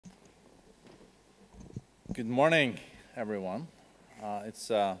Good morning, everyone. It's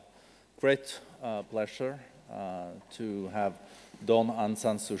a great pleasure to have Daw Aung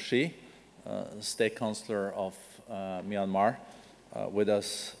Suu Kyi, State Counsellor of Myanmar, with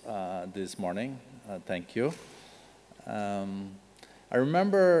us this morning. Thank you. I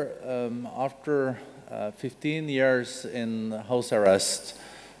remember after 15 years in house arrest,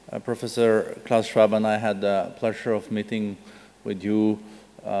 Professor Klaus Schwab and I had the pleasure of meeting with you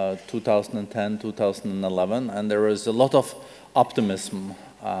 2010, 2011, and there was a lot of optimism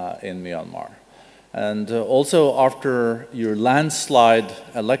in Myanmar. And also after your landslide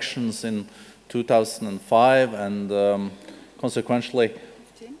elections in 2005 and consequently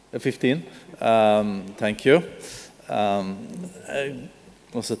 15, thank you. It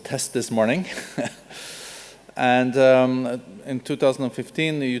was a test this morning. And in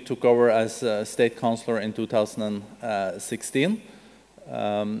 2015, you took over as State Counsellor in 2016.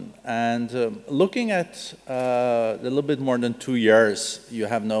 Looking at a little bit more than 2 years, you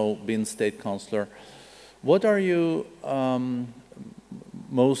have now been State Counsellor. What are you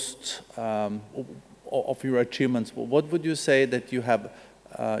most of your achievements? What would you say that you have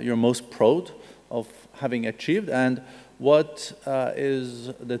you're most proud of having achieved, and what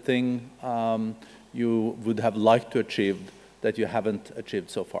is the thing you would have liked to achieve that you haven't achieved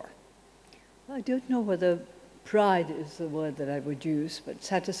so far? Well, I don't know whether pride is the word that I would use, but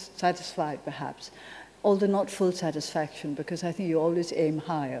satisfied perhaps, although not full satisfaction, because I think you always aim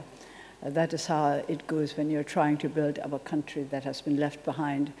higher. That is how it goes when you're trying to build up a country that has been left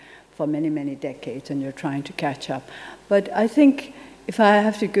behind for many, many decades and you're trying to catch up. But I think if I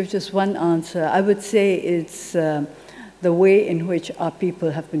have to give just one answer, I would say it's the way in which our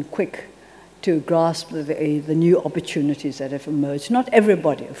people have been quick to grasp the new opportunities that have emerged. Not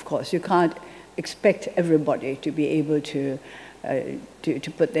everybody, of course. You can't expect everybody to be able to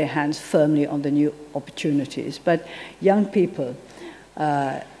put their hands firmly on the new opportunities. But young people,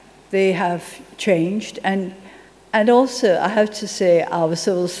 they have changed. And also, I have to say, our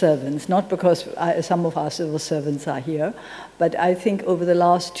civil servants, not because some of our civil servants are here, but I think over the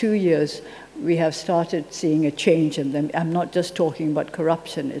last 2 years, we have started seeing a change in them. I'm not just talking about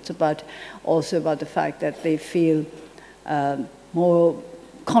corruption. It's also about the fact that they feel more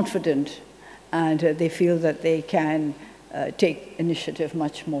confident, and they feel that they can take initiative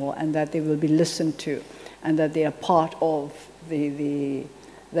much more, and that they will be listened to, and that they are part of the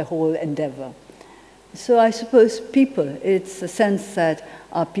whole endeavor. So I suppose people, it's a sense that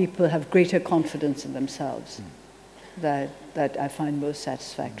our people have greater confidence in themselves that I find most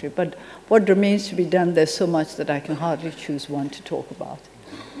satisfactory. But what remains to be done, there's so much that I can hardly choose one to talk about.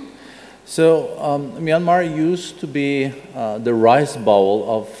 So Myanmar used to be the rice bowl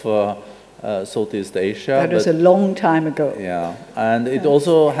of Southeast Asia. That was a long time ago. Yeah, and it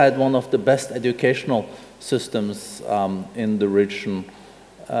also had one of the best educational systems in the region.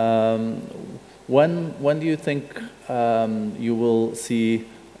 When do you think you will see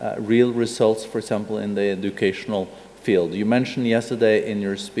real results, for example, in the educational field? You mentioned yesterday in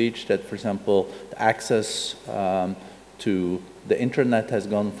your speech that, for example, the access to the internet has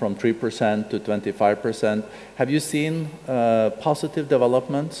gone from 3% to 25%. Have you seen positive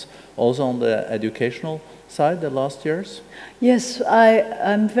developments also on the educational side the last years? Yes,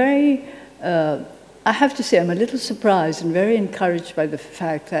 I'm very, I have to say I'm a little surprised and very encouraged by the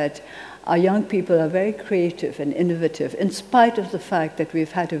fact that our young people are very creative and innovative, in spite of the fact that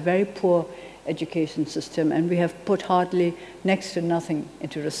we've had a very poor education system and we have put hardly next to nothing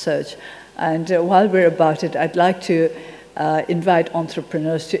into research. And while we're about it, I'd like to invite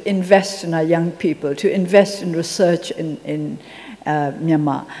entrepreneurs to invest in our young people, to invest in research in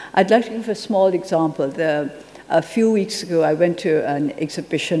Myanmar. I'd like to give a small example. A few weeks ago, I went to an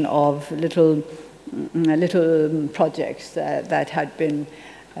exhibition of little projects that had been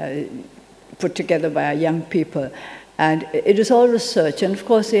put together by our young people. And it is all research. And of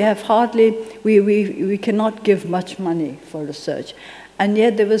course, they have hardly, we cannot give much money for research. And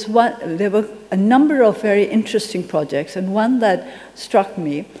yet there were a number of very interesting projects, and one that struck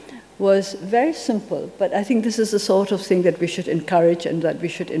me was very simple, but I think this is the sort of thing that we should encourage and that we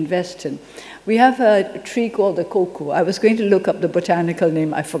should invest in. We have a tree called the cocoa. I was going to look up the botanical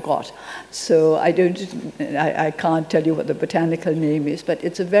name, I forgot. So I can't tell you what the botanical name is, but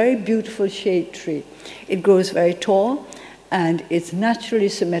it's a very beautiful shade tree. It grows very tall, and it's naturally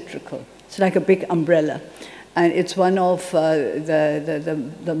symmetrical. It's like a big umbrella. And it's one of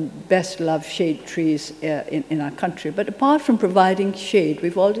the best-loved shade trees in our country. But apart from providing shade,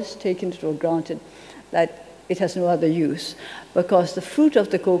 we've always taken it for granted that it has no other use, because the fruit of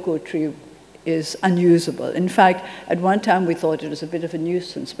the cocoa tree is unusable. In fact, at one time we thought it was a bit of a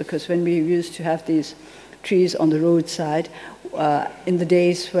nuisance, because when we used to have these trees on the roadside in the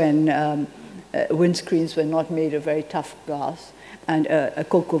days when windscreens were not made of very tough glass, and a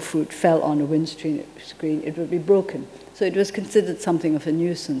cocoa fruit fell on a windscreen, it would be broken. So it was considered something of a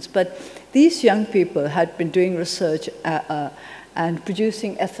nuisance. But these young people had been doing research and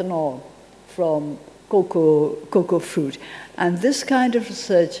producing ethanol from cocoa fruit. And this kind of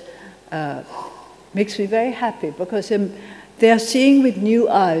research makes me very happy, because they are seeing with new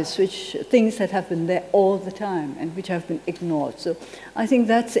eyes things that have been there all the time and which have been ignored. So I think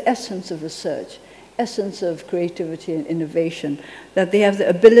that's the essence of research, essence of creativity and innovation, that they have the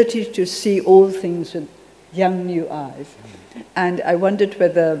ability to see all things with young new eyes. And I wondered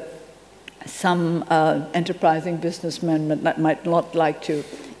whether some enterprising businessmen might not like to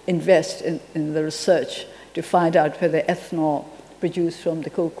invest in the research to find out whether ethanol produced from the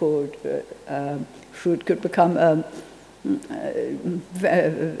cocoa fruit could become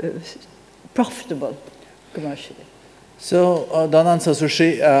profitable commercially. So, Danansa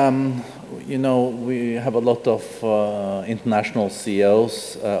Sushi, you know, we have a lot of international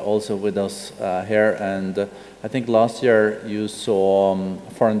CEOs also with us here, and I think last year you saw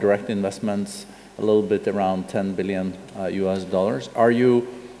foreign direct investments a little bit around $10 billion US. Are you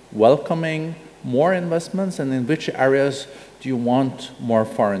welcoming more investments, and in which areas do you want more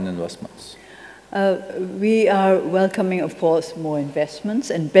foreign investments? We are welcoming, of course, more investments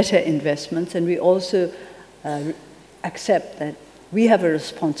and better investments, and we also accept that we have a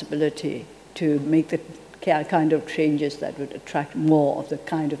responsibility to make the kind of changes that would attract more of the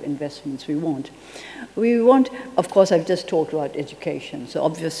kind of investments we want. We want, of course, I've just talked about education, so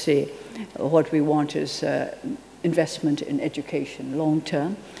obviously what we want is investment in education,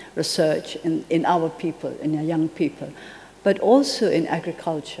 long-term research in our people, in our young people, but also in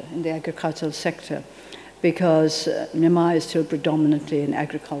agriculture, in the agricultural sector, because Myanmar is still predominantly an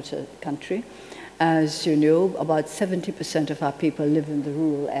agriculture country. As you know, about 70% of our people live in the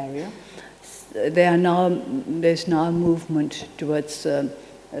rural area. There's now a movement towards the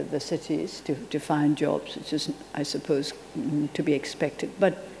cities to find jobs, which is, I suppose, to be expected.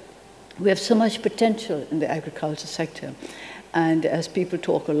 But we have so much potential in the agriculture sector. And as people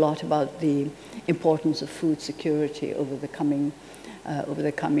talk a lot about the importance of food security over the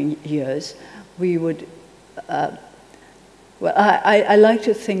coming years, we would, well, I like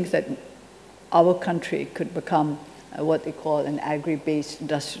to think that our country could become what they call an agri-based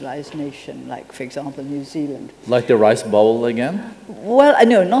industrialized nation, like, for example, New Zealand. Like the rice bowl again? Well,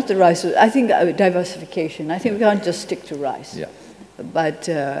 no, not the rice. I think diversification. I think we can't just stick to rice. Yeah. But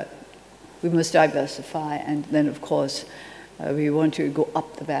we must diversify, and then, of course, we want to go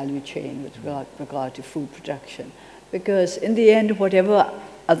up the value chain with regard to food production. Because in the end, whatever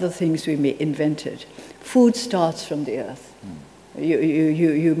other things we may invent it, food starts from the earth.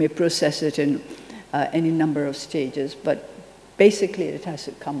 You may process it in any number of stages, but basically it has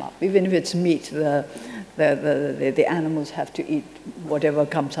to come up. Even if it's meat, the animals have to eat whatever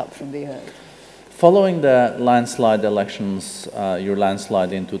comes up from the earth. Following the landslide elections, your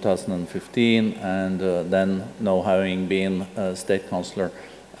landslide in 2015, and then now having been a state councillor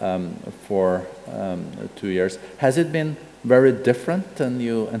for 2 years, has it been very different than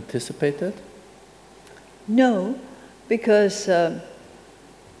you anticipated? No, because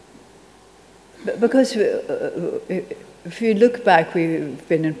if you look back, we've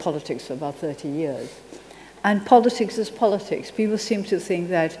been in politics for about 30 years. And politics is politics. People seem to think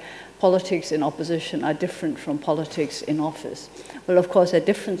that politics in opposition are different from politics in office. Well, of course, there are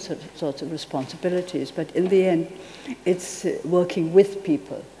different sorts of responsibilities, but in the end, it's working with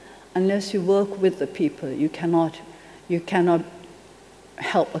people. Unless you work with the people, you cannot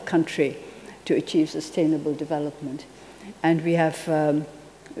help a country to achieve sustainable development. And we have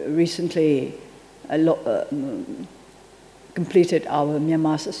recently completed our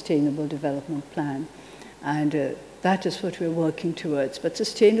Myanmar Sustainable Development Plan, and that is what we're working towards. But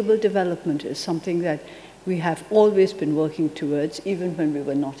sustainable development is something that we have always been working towards, even when we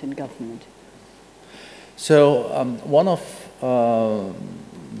were not in government. So one of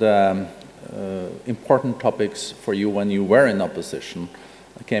the important topics for you when you were in opposition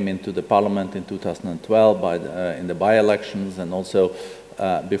came into the parliament in 2012 in the by-elections, and also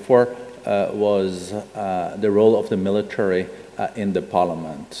before was the role of the military in the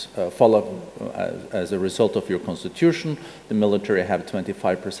parliament. As a result of your constitution, the military have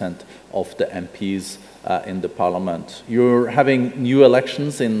 25% of the MPs in the parliament. You're having new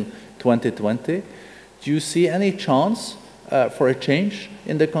elections in 2020. Do you see any chance for a change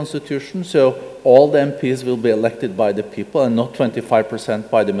in the constitution, so all the MPs will be elected by the people and not 25%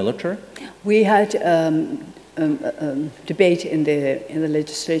 by the military? We had debate in the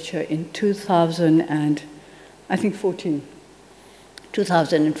legislature in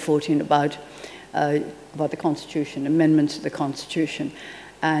 2014 about the Constitution, amendments to the Constitution,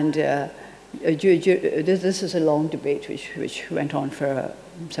 and this is a long debate which went on for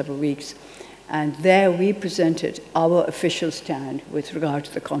several weeks, and there we presented our official stand with regard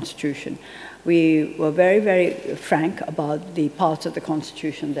to the Constitution. We were very, very frank about the parts of the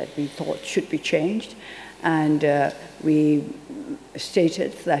Constitution that we thought should be changed, and we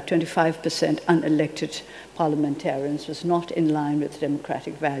stated that 25% unelected parliamentarians was not in line with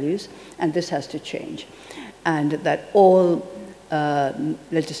democratic values, and this has to change, and that all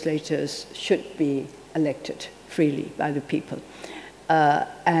legislators should be elected freely by the people.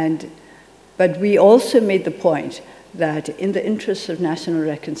 But we also made the point that in the interests of national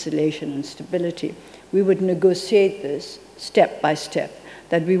reconciliation and stability, we would negotiate this step by step,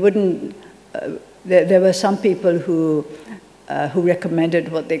 that we wouldn't, there were some people who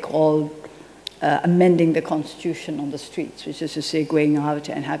recommended what they called amending the Constitution on the streets, which is to say going out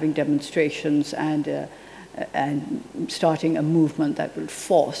and having demonstrations and starting a movement that would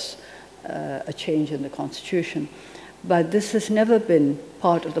force a change in the Constitution. But this has never been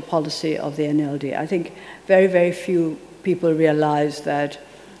part of the policy of the NLD. I think very, very few people realize that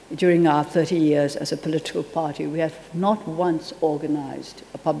during our 30 years as a political party, we have not once organized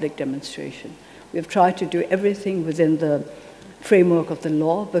a public demonstration. We have tried to do everything within the framework of the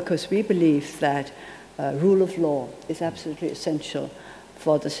law because we believe that rule of law is absolutely essential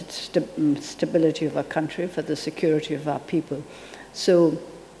for the stability of our country, for the security of our people. So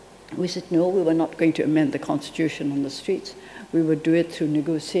we said, no, we were not going to amend the Constitution on the streets. We would do it through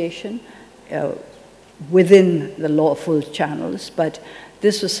negotiation within the lawful channels. But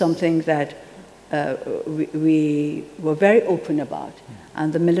this was something that we were very open about.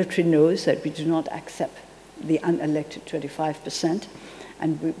 And the military knows that we do not accept the unelected 25%.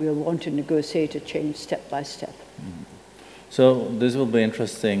 And we want to negotiate a change step by step. So this will be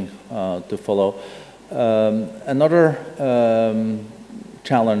interesting to follow. Another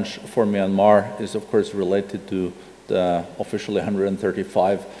challenge for Myanmar is, of course, related to the officially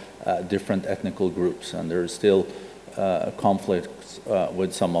 135 different ethnical groups, and there are still conflicts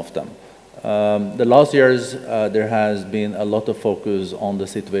with some of them. The last years, there has been a lot of focus on the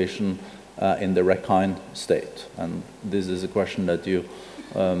situation in the Rakhine state, and this is a question that you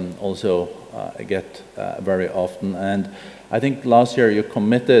also get very often. And I think last year you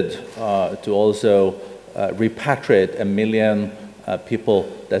committed to also repatriate 1 million people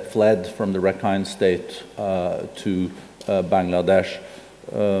that fled from the Rakhine state to Bangladesh.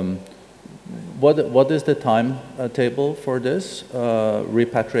 What is the timetable for this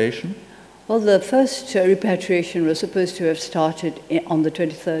repatriation? Well, the first repatriation was supposed to have started on the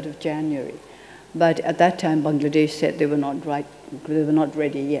 23rd of January. But at that time, Bangladesh said they were not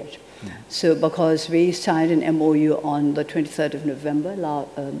ready yet. So because we signed an MOU on the 23rd of November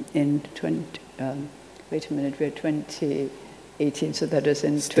wait a minute, we're 2018, so that was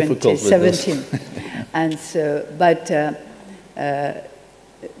in 2017. And so, but that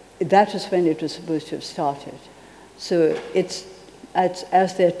was when it was supposed to have started. So it's,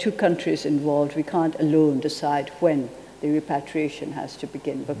 as there are two countries involved, we can't alone decide when the repatriation has to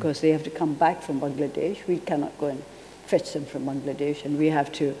begin, because they have to come back from Bangladesh. We cannot go and fetch them from Bangladesh, and we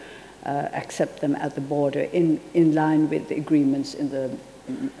have to accept them at the border in line with the agreements in the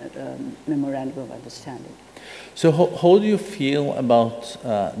Memorandum of Understanding. So how do you feel about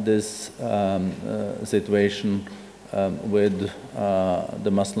this situation with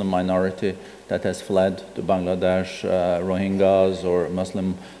the Muslim minority that has fled to Bangladesh, Rohingyas or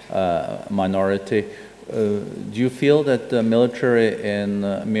Muslim minority? Do you feel that the military in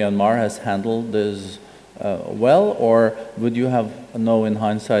Myanmar has handled this well, or would you have, in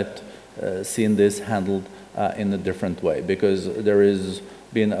hindsight, seen this handled in a different way? Because there has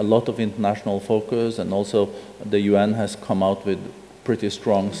been a lot of international focus, and also the UN has come out with pretty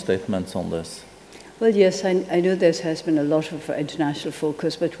strong statements on this. Well, yes, I know there has been a lot of international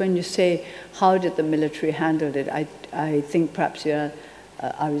focus, but when you say, how did the military handle it, I think perhaps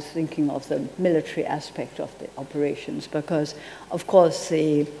I was thinking of the military aspect of the operations, because, of course,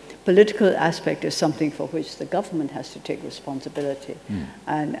 the political aspect is something for which the government has to take responsibility.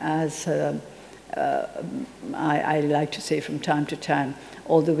 And as I like to say from time to time,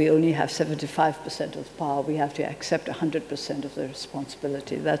 although we only have 75% of the power, we have to accept 100% of the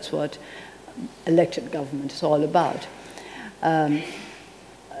responsibility. That's what elected government is all about. There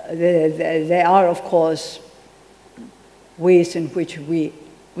are, of course, ways in which we,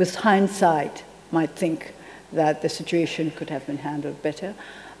 with hindsight, might think that the situation could have been handled better.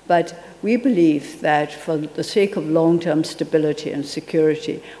 But we believe that for the sake of long-term stability and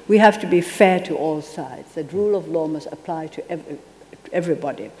security, we have to be fair to all sides. The rule of law must apply to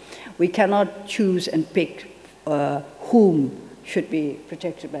everybody. We cannot choose and pick whom should be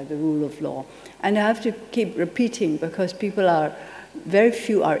protected by the rule of law. And I have to keep repeating, because very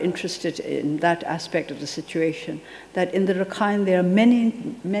few are interested in that aspect of the situation, that in the Rakhine there are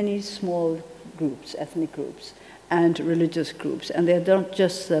many, many small groups, ethnic groups, and religious groups, and they're not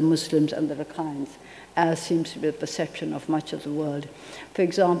just the Muslims and the Rakhines, as seems to be the perception of much of the world. For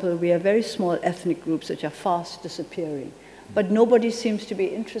example, we have very small ethnic groups which are fast disappearing, but nobody seems to be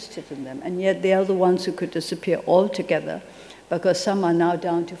interested in them, and yet they are the ones who could disappear altogether, because some are now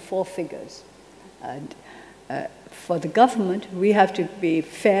down to 4 figures. And for the government, we have to be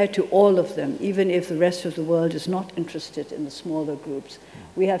fair to all of them, even if the rest of the world is not interested in the smaller groups.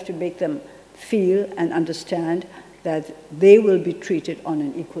 We have to make them feel and understand that they will be treated on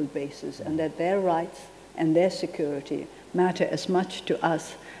an equal basis, and that their rights and their security matter as much to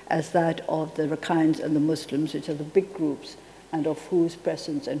us as that of the Rakhines and the Muslims, which are the big groups, and of whose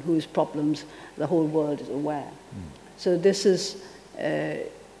presence and whose problems the whole world is aware. So this is,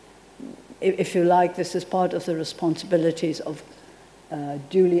 if you like, this is part of the responsibilities of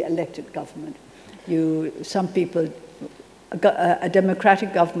duly elected government. Some people, a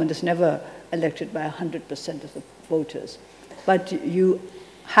democratic government is never elected by 100% of the voters, but you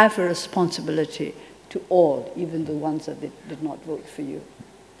have a responsibility to all, even the ones that did not vote for you.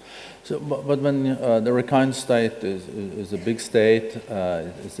 So, but when the Rakhine state is a big state,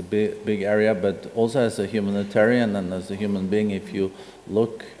 it's a big area, but also as a humanitarian and as a human being, if you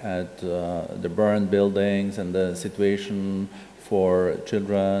look at the burned buildings and the situation for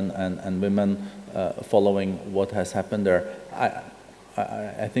children and women following what has happened there,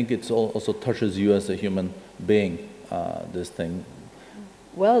 I think it also touches you as a human being, this thing.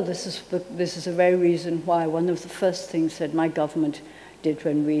 Well, this is a very reason why one of the first things that my government did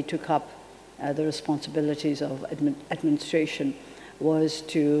when we took up the responsibilities of administration was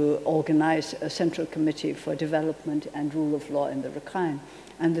to organize a central committee for development and rule of law in the Rakhine.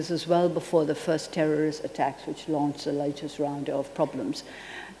 And this is well before the first terrorist attacks, which launched the latest round of problems.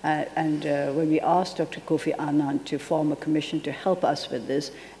 When we asked Dr. Kofi Annan to form a commission to help us with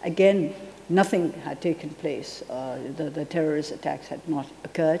this, again, nothing had taken place. The terrorist attacks had not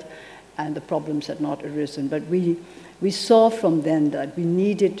occurred, and the problems had not arisen. But we saw from then that we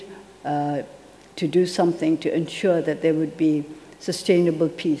needed to do something to ensure that there would be sustainable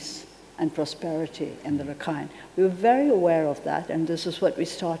peace and prosperity in the Rakhine. We were very aware of that, and this is what we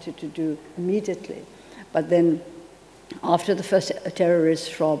started to do immediately. But then, after the first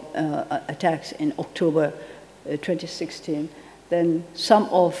terrorist attacks in October 2016, then some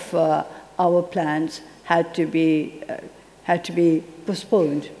of our plans had to be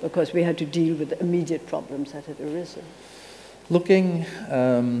postponed because we had to deal with the immediate problems that had arisen. Looking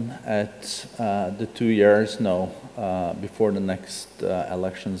at the 2 years now before the next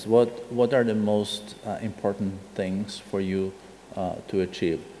elections, what are the most important things for you to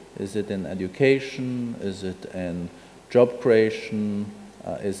achieve? Is it in education? Is it in job creation?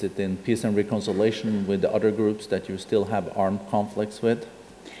 Is it in peace and reconciliation with the other groups that you still have armed conflicts with?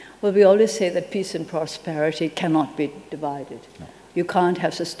 Well, we always say that peace and prosperity cannot be divided. No. You can't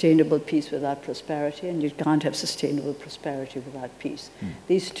have sustainable peace without prosperity, and you can't have sustainable prosperity without peace.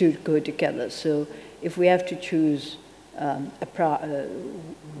 These two go together. So if we have to choose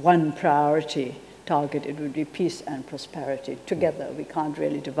one priority target, it would be peace and prosperity. Together, we can't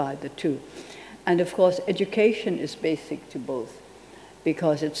really divide the two. And of course, education is basic to both,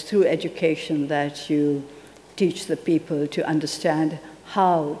 because it's through education that you teach the people to understand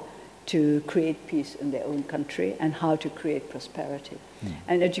how to create peace in their own country and how to create prosperity.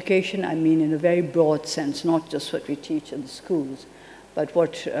 And education, I mean in a very broad sense, not just what we teach in the schools, but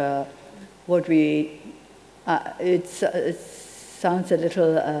what we, it sounds a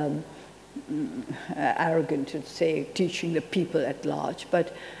little arrogant to say teaching the people at large,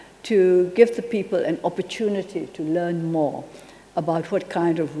 but to give the people an opportunity to learn more about what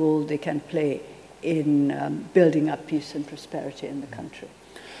kind of role they can play in building up peace and prosperity in the country.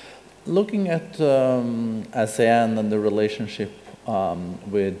 Looking at ASEAN and the relationship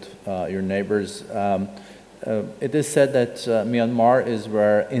with your neighbors, it is said that Myanmar is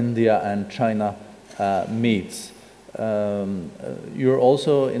where India and China meets. You're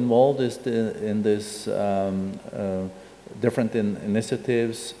also involved in this different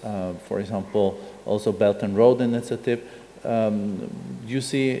initiatives, for example, also Belt and Road Initiative. Do you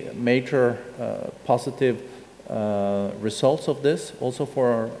see major positive results of this also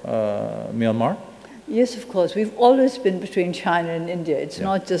for Myanmar? Yes, of course. We've always been between China and India. It's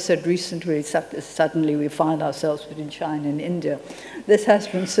not just that recently, suddenly we find ourselves between China and India. This has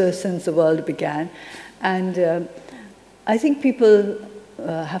been so since the world began. And I think people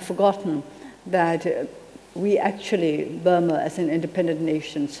have forgotten that we actually, Burma as an independent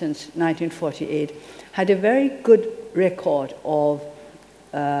nation since 1948, had a very good record of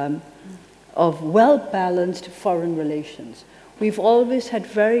well-balanced foreign relations. We've always had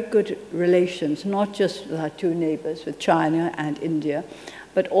very good relations, not just with our two neighbors, with China and India,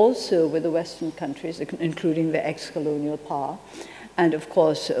 but also with the Western countries, including the ex-colonial power, and of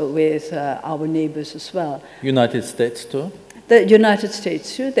course with our neighbors as well. United States too? The United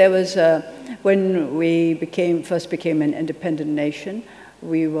States too. There was, when we first became an independent nation,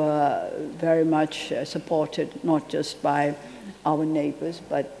 we were very much supported not just by our neighbors,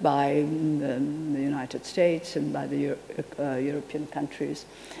 but by the United States and by the European countries.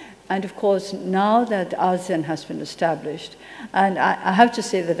 And of course, now that ASEAN has been established, and I have to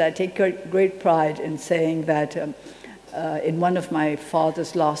say that I take great pride in saying that in one of my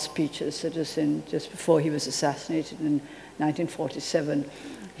father's last speeches, it was just before he was assassinated in 1947,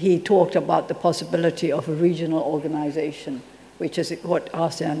 he talked about the possibility of a regional organization, which is what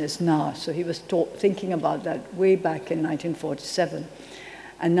ASEAN is now. So he was thinking about that way back in 1947.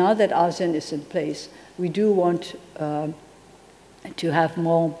 And now that ASEAN is in place, we do want to have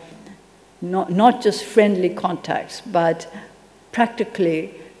more, not just friendly contacts, but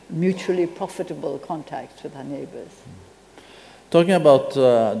practically mutually profitable contacts with our neighbors. Talking about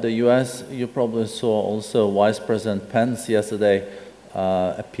the US, you probably saw also Vice President Pence yesterday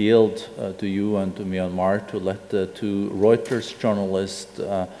appealed to you and to Myanmar to let the two Reuters journalists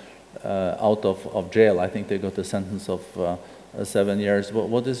out of jail. I think they got a sentence of 7 years.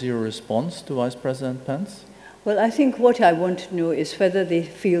 What is your response to Vice President Pence? Well, I think what I want to know is whether they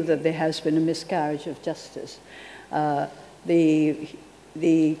feel that there has been a miscarriage of justice.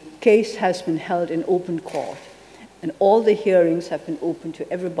 The case has been held in open court, and all the hearings have been open to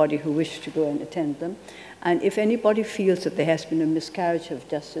everybody who wished to go and attend them. And if anybody feels that there has been a miscarriage of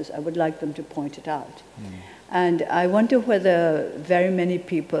justice, I would like them to point it out. And I wonder whether very many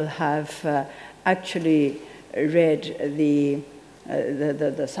people have actually read the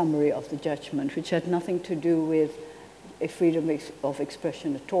summary of the judgment, which had nothing to do with a freedom of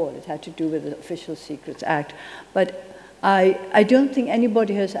expression at all. It had to do with the Official Secrets Act. But I don't think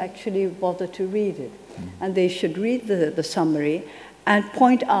anybody has actually bothered to read it. And they should read the summary and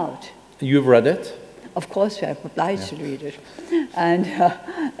point out. You've read it? Of course, I'm obliged to read it. And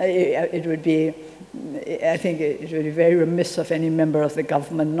it would be, I think it would be very remiss of any member of the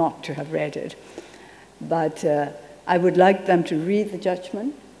government not to have read it. But I would like them to read the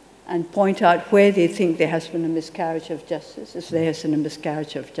judgment and point out where they think there has been a miscarriage of justice, if there has been a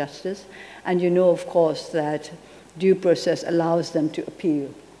miscarriage of justice. And you know, of course, that due process allows them to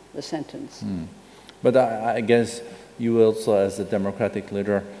appeal the sentence. But I guess you also, as a democratic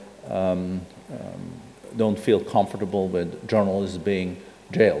leader, don't feel comfortable with journalists being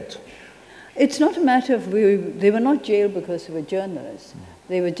jailed. It's not a matter of, they were not jailed because they were journalists.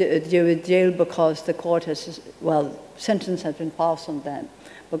 They were jailed because the court has, well, sentence has been passed on them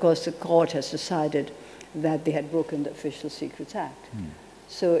because the court has decided that they had broken the Official Secrets Act.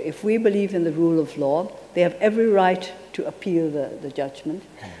 So if we believe in the rule of law, they have every right to appeal the judgment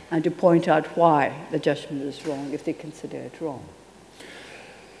and to point out why the judgment is wrong if they consider it wrong.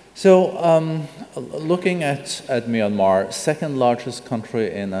 So looking at Myanmar, second largest country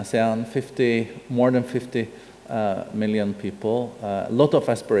in ASEAN, more than 50 million people, a lot of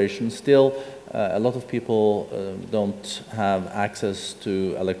aspirations. Still, a lot of people don't have access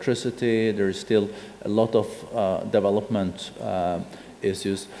to electricity. There is still a lot of development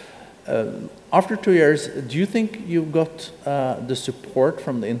issues. After 2 years, do you think you got the support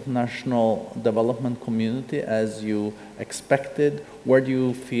from the international development community as you expected? Where do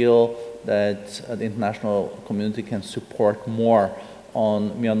you feel that the international community can support more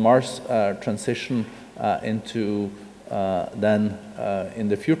on Myanmar's transition into then in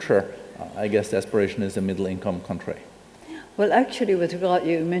the future? I guess the aspiration is a middle-income country. Well, actually, with regard,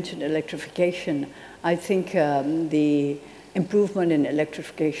 you mentioned electrification. I think the improvement in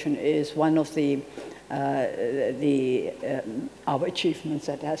electrification is one of our achievements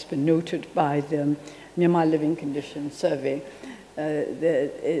that has been noted by the Myanmar Living Conditions Survey.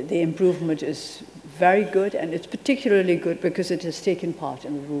 The improvement is very good, and it's particularly good because it has taken part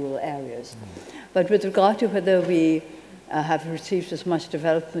in the rural areas. But with regard to whether we have received as much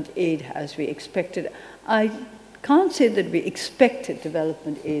development aid as we expected, I can't say that we expected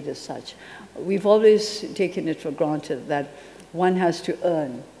development aid as such. We've always taken it for granted that one has to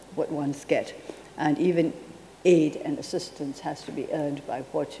earn what one's get. And even aid and assistance has to be earned by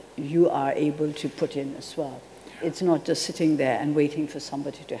what you are able to put in as well. It's not just sitting there and waiting for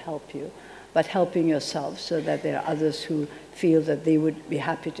somebody to help you, but helping yourself so that there are others who feel that they would be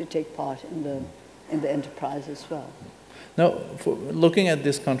happy to take part in the enterprise as well. Now, looking at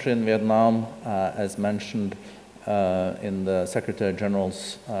this country in Vietnam, as mentioned in the Secretary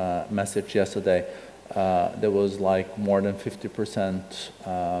General's message yesterday, there was like more than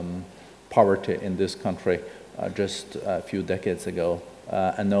 50% poverty in this country just a few decades ago,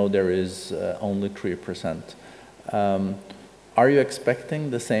 and now there is only 3%. Are you expecting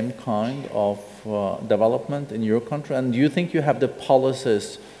the same kind of development in your country? And do you think you have the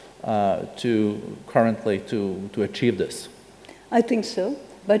policies currently to achieve this? I think so.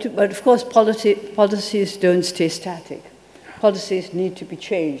 But of course, policies don't stay static. Policies need to be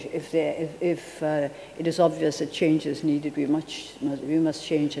changed. If it is obvious that change is needed, we must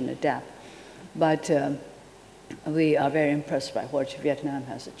change and adapt. But we are very impressed by what Vietnam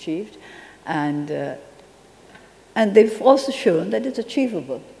has achieved. And they've also shown that it's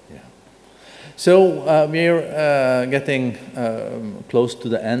achievable. Yeah. So we're getting close to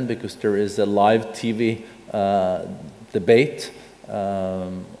the end because there is a live TV debate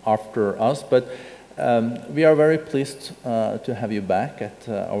after us. But we are very pleased to have you back at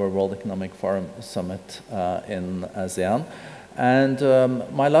our World Economic Forum Summit in ASEAN. And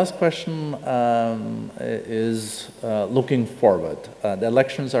my last question is looking forward. The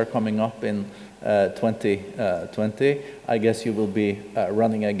elections are coming up in 2020. I guess you will be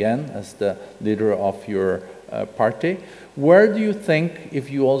running again as the leader of your party. Where do you think, if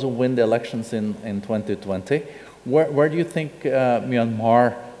you also win the elections in 2020, where do you think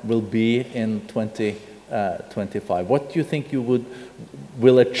Myanmar will be in 2025? What do you think you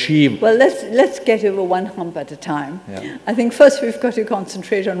will achieve? Well, let's get over one hump at a time. Yeah. I think first we've got to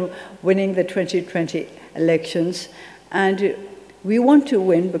concentrate on winning the 2020 elections, and we want to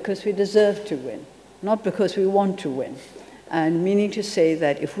win because we deserve to win, not because we want to win. And meaning to say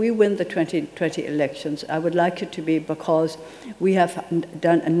that if we win the 2020 elections, I would like it to be because we have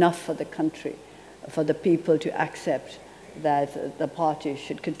done enough for the country, for the people to accept that the party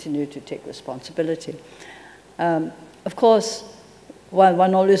should continue to take responsibility. Of course,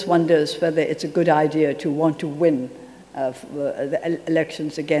 one always wonders whether it's a good idea to want to win the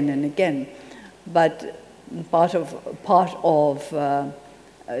elections again and again. But part of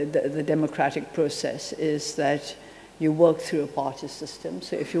the democratic process is that you work through a party system.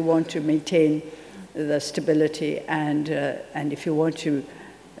 So if you want to maintain the stability and if you want to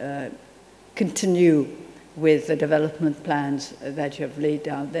continue with the development plans that you have laid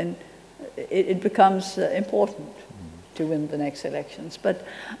down, then it becomes important to win the next elections. But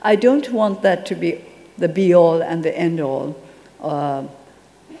I don't want that to be the be-all and the end-all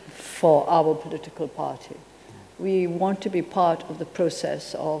for our political party. We want to be part of the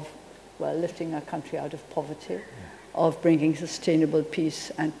process of, well, lifting our country out of poverty, of bringing sustainable peace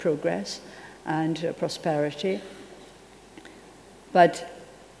and progress and prosperity. But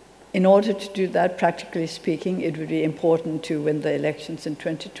in order to do that, practically speaking, it would be important to win the elections in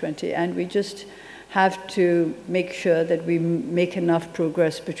 2020, and we just have to make sure that we make enough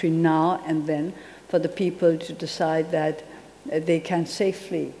progress between now and then for the people to decide that they can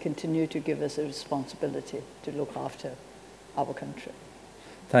safely continue to give us a responsibility to look after our country.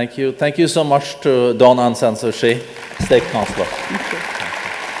 Thank you. Thank you so much to Daw Aung Suu Kyi, State Councillor. Thank you.